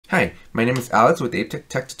Hi, my name is Alex with Ape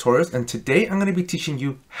Tech Tutorials, and today I'm going to be teaching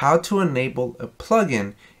you how to enable a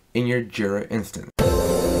plugin in your Jira instance.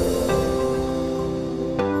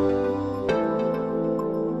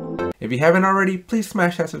 If you haven't already, please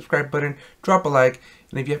smash that subscribe button, drop a like,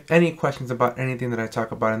 and if you have any questions about anything that I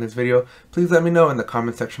talk about in this video, please let me know in the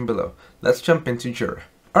comment section below. Let's jump into Jira.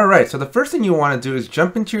 Alright, so the first thing you want to do is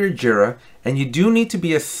jump into your Jira, and you do need to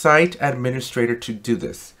be a site administrator to do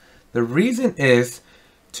this. The reason is,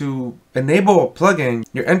 to enable a plugin,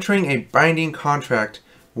 you're entering a binding contract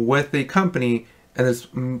with the company, and there's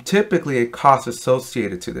typically a cost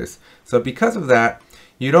associated to this. So because of that,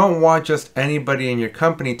 you don't want just anybody in your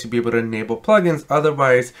company to be able to enable plugins.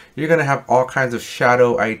 Otherwise, you're going to have all kinds of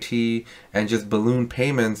shadow IT and just balloon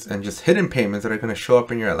payments and just hidden payments that are going to show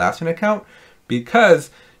up in your Atlassian account because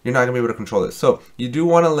you're not going to be able to control this. So you do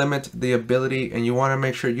want to limit the ability, and you want to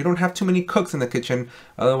make sure you don't have too many cooks in the kitchen.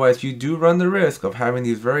 Otherwise, you do run the risk of having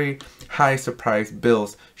these very high surprise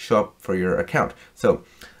bills show up for your account. So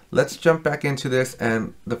let's jump back into this.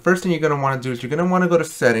 And the first thing you're going to want to do is you're going to want to go to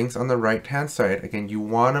settings on the right hand side. Again, you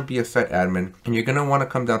want to be a site admin, and you're going to want to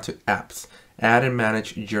come down to apps, add and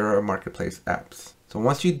manage Jira Marketplace apps. So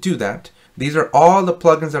once you do that, these are all the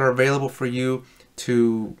plugins that are available for you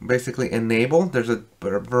to basically enable. There's a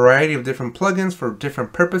variety of different plugins for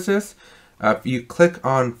different purposes. If you click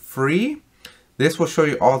on free, this will show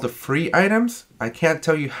you all the free items. I can't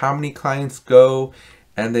tell you how many clients go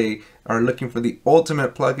and they are looking for the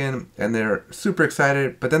ultimate plugin and they're super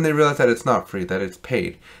excited, but then they realize that it's not free, that it's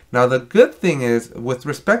paid. Now the good thing is, with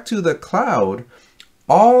respect to the cloud,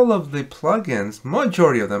 all of the plugins,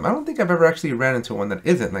 majority of them, I don't think I've ever actually ran into one that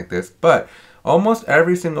isn't like this, but almost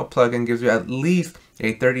every single plugin gives you at least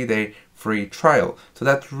a 30-day free trial. So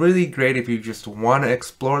that's really great if you just want to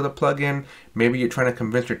explore the plugin. Maybe you're trying to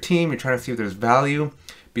convince your team, you're trying to see if there's value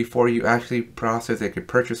before you actually process a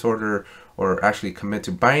purchase order or actually commit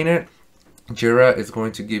to buying it. Jira is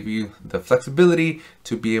going to give you the flexibility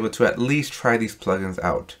to be able to at least try these plugins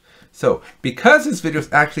out. So because this video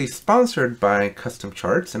is actually sponsored by Custom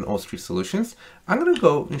Charts and Old Street Solutions, I'm going to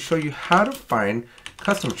go and show you how to find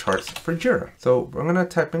custom charts for Jira. So I'm going to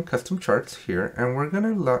type in custom charts here, and we're going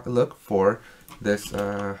to look for this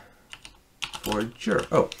for Jira.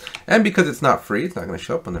 Oh, and because it's not free, it's not going to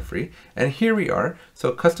show up on the free. And here we are.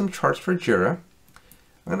 So custom charts for Jira.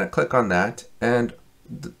 I'm going to click on that, and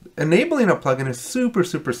enabling a plugin is super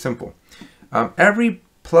simple. Every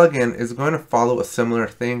plugin is going to follow a similar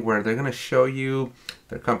thing where they're going to show you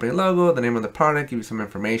their company logo, the name of the product, give you some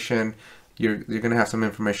information. You're going to have some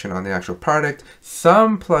information on the actual product.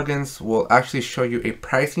 Some plugins will actually show you a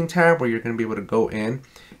pricing tab where you're going to be able to go in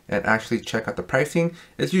and actually check out the pricing.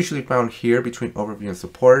 It's usually found here between overview and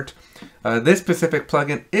support. This specific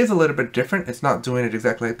plugin is a little bit different. It's not doing it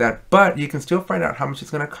exactly like that, but you can still find out how much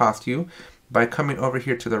it's going to cost you by coming over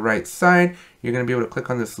here to the right side. You're going to be able to click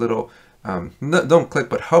on this little, don't click,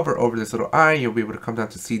 but hover over this little eye. You'll be able to come down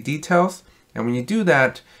to see details. And when you do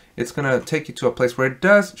that, it's going to take you to a place where it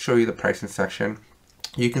does show you the pricing section.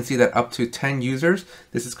 You can see that up to 10 users,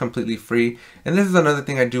 this is completely free. And this is another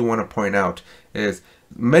thing I do want to point out is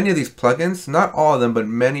many of these plugins, not all of them, but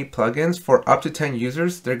many plugins for up to 10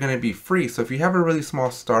 users, they're going to be free. So if you have a really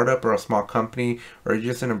small startup or a small company, or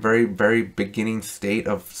you're just in a very beginning state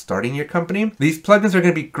of starting your company, these plugins are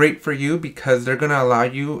going to be great for you because they're going to allow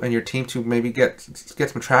you and your team to maybe get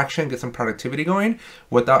some traction, get some productivity going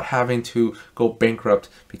without having to go bankrupt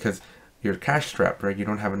because you're cash strapped, right? You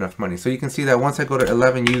don't have enough money. So you can see that once I go to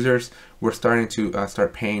 11 users, we're starting to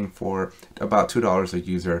start paying for about $2 a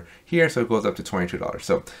user here. So it goes up to $22.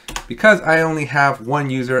 So because I only have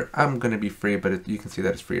one user, I'm going to be free, but you can see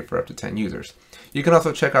that it's free for up to 10 users. You can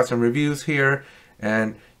also check out some reviews here,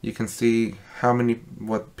 and you can see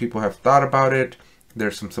what people have thought about it.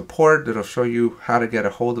 There's some support that'll show you how to get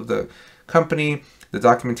a hold of the company, the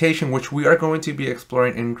documentation, which we are going to be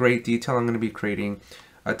exploring in great detail. I'm going to be creating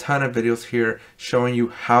a ton of videos here showing you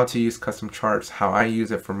how to use custom charts, how I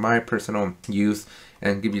use it for my personal use,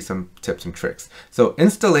 and give you some tips and tricks. So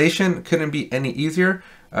installation couldn't be any easier.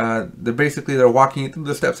 They're walking you through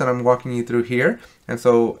the steps that I'm walking you through here. And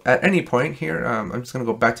so at any point here, I'm just going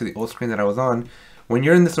to go back to the old screen that I was on. When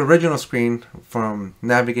you're in this original screen from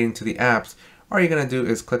navigating to the apps, all you're going to do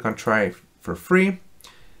is click on try for free.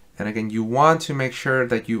 And again, you want to make sure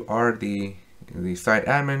that you are the site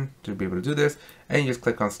admin to be able to do this, and you just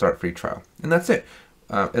click on start free trial, and that's it.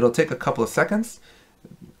 It'll take a couple of seconds.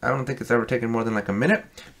 I don't think it's ever taken more than like a minute,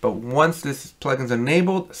 but once this plugin's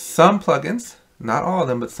enabled, some plugins, not all of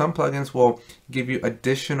them, but some plugins will give you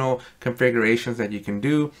additional configurations that you can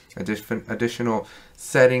do, additional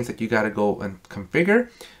settings that you got to go and configure.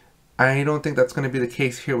 I don't think that's going to be the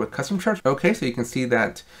case here with custom charts. Okay, so you can see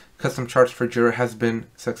that custom charts for Jira has been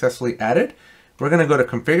successfully added. We're going to go to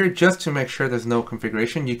configure just to make sure there's no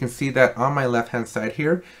configuration. You can see that on my left hand side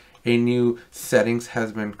here, a new settings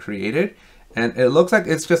has been created, and it looks like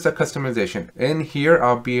it's just a customization. In here,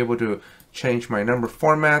 I'll be able to change my number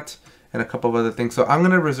format and a couple of other things. So I'm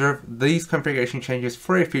going to reserve these configuration changes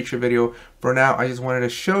for a future video. For now, I just wanted to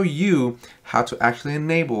show you how to actually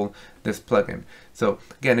enable this plugin. So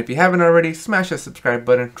again, if you haven't already, smash that subscribe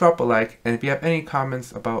button, drop a like, and if you have any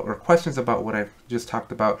comments about or questions about what I've just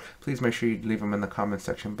talked about, please make sure you leave them in the comment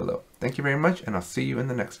section below. Thank you very much, and I'll see you in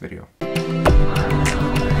the next video.